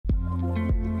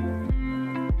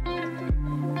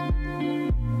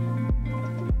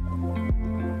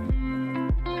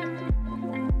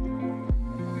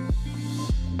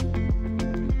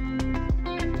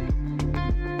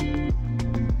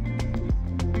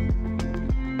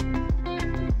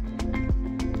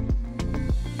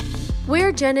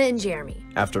We're Jenna and Jeremy.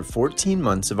 After 14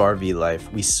 months of RV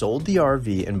life, we sold the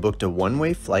RV and booked a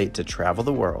one-way flight to travel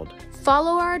the world.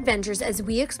 Follow our adventures as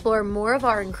we explore more of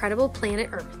our incredible planet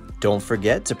Earth. Don't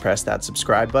forget to press that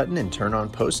subscribe button and turn on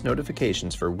post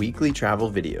notifications for weekly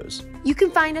travel videos. You can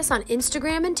find us on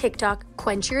Instagram and TikTok.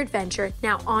 Quench your adventure.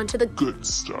 Now on to the good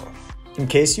stuff. In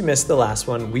case you missed the last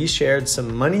one, we shared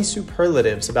some money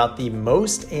superlatives about the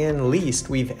most and least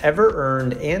we've ever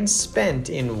earned and spent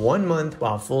in 1 month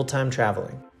while full-time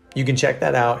traveling. You can check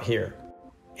that out here.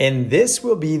 And this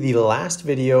will be the last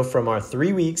video from our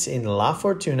 3 weeks in La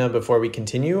Fortuna before we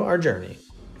continue our journey.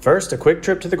 First, a quick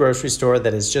trip to the grocery store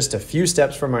that is just a few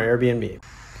steps from our Airbnb.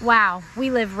 Wow, we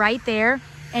live right there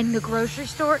and the grocery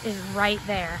store is right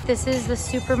there. This is the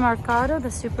supermercado,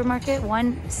 the supermarket,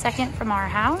 1 second from our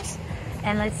house.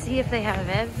 And let's see if they have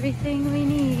everything we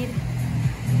need.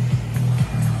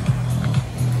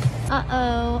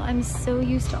 Uh-oh, I'm so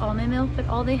used to almond milk, but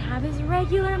all they have is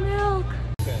regular milk.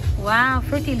 Okay. Wow,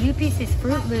 Fruity Loopies is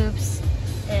Fruit Loops,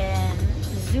 and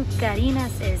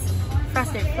Zucarinas is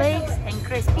Frosted Flakes, and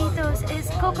Crispitos is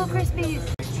Cocoa Krispies.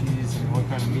 Cheese, and what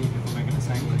kind of meat if we're making a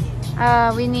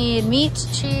sandwich? We need meat,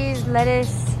 cheese,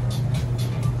 lettuce,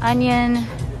 onion.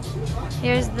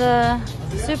 Here's the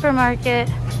supermarket.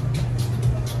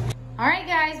 All right,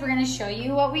 guys, we're gonna show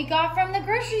you what we got from the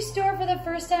grocery store for the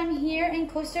first time here in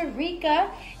Costa Rica.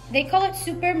 They call it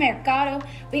supermercado.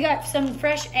 We got some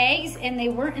fresh eggs and they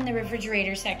weren't in the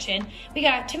refrigerator section. We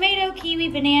got tomato, kiwi,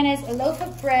 bananas, a loaf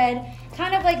of bread,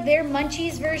 kind of like their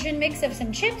Munchies version mix of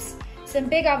some chips, some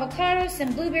big avocados,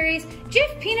 some blueberries,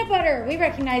 Jif peanut butter, we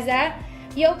recognize that.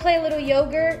 Yoplait, a little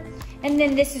yogurt, and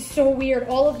then this is so weird.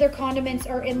 All of their condiments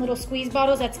are in little squeeze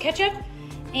bottles, that's ketchup.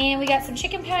 And we got some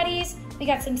chicken patties, we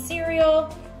got some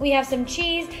cereal, we have some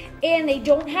cheese, and they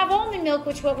don't have almond milk,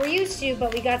 which is what we're used to,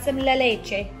 but we got some la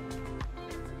leche.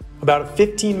 About a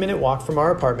 15-minute walk from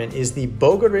our apartment is the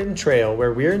Bogarin Trail,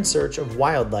 where we're in search of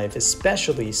wildlife,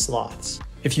 especially sloths.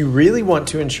 If you really want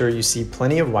to ensure you see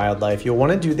plenty of wildlife, you'll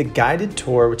want to do the guided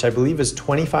tour, which I believe is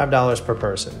 $25 per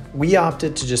person. We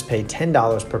opted to just pay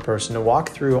 $10 per person to walk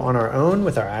through on our own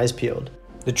with our eyes peeled.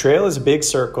 The trail is a big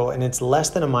circle and it's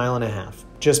less than 1.5 miles.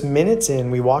 Just minutes in,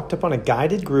 we walked up on a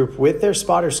guided group with their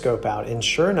spotter scope out, and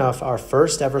sure enough, our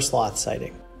first ever sloth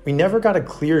sighting. We never got a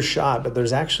clear shot, but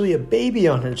there's actually a baby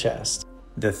on her chest.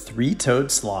 The three-toed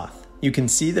sloth. You can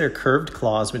see their curved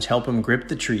claws which help them grip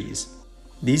the trees.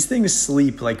 These things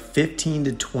sleep like 15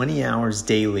 to 20 hours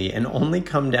daily and only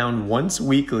come down once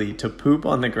weekly to poop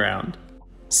on the ground.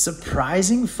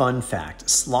 Surprising fun fact,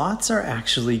 sloths are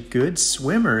actually good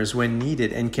swimmers when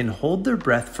needed and can hold their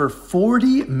breath for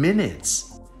 40 minutes.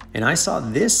 And I saw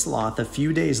this sloth a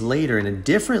few days later in a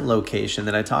different location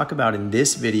that I talk about in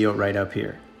this video right up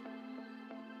here.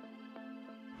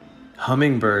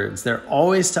 Hummingbirds, they're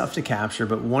always tough to capture,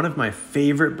 but one of my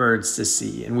favorite birds to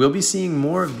see, and we'll be seeing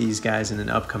more of these guys in an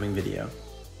upcoming video.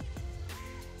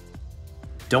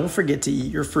 Don't forget to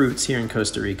eat your fruits here in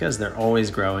Costa Rica as they're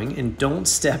always growing, and don't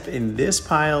step in this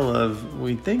pile of,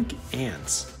 we think,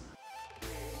 ants.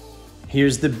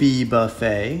 Here's the bee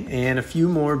buffet and a few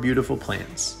more beautiful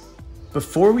plants.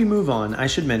 Before we move on, I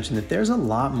should mention that there's a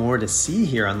lot more to see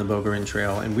here on the Bogarin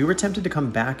Trail, and we were tempted to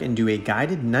come back and do a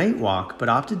guided night walk, but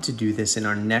opted to do this in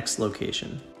our next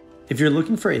location. If you're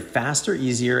looking for a faster,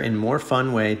 easier, and more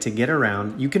fun way to get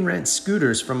around, you can rent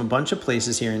scooters from a bunch of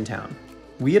places here in town.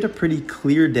 We had a pretty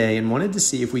clear day and wanted to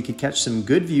see if we could catch some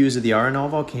good views of the Arenal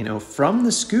volcano from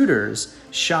the scooters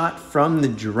shot from the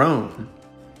drone.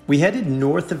 We headed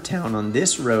north of town on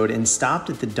this road and stopped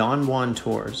at the Don Juan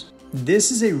Tours.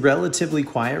 This is a relatively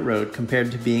quiet road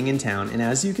compared to being in town, and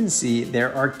as you can see,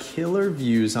 there are killer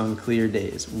views on clear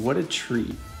days. What a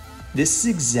treat. This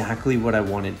is exactly what I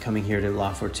wanted coming here to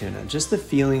La Fortuna. Just the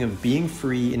feeling of being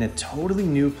free in a totally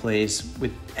new place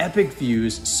with epic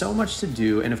views, so much to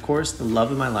do, and of course, the love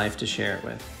of my life to share it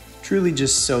with. Truly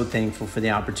just so thankful for the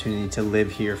opportunity to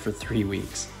live here for 3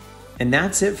 weeks. And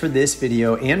that's it for this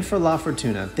video and for La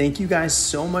Fortuna. Thank you guys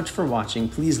so much for watching.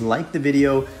 Please like the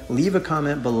video, leave a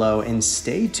comment below, and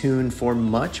stay tuned for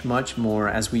much, much more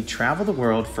as we travel the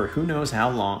world for who knows how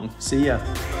long. See ya.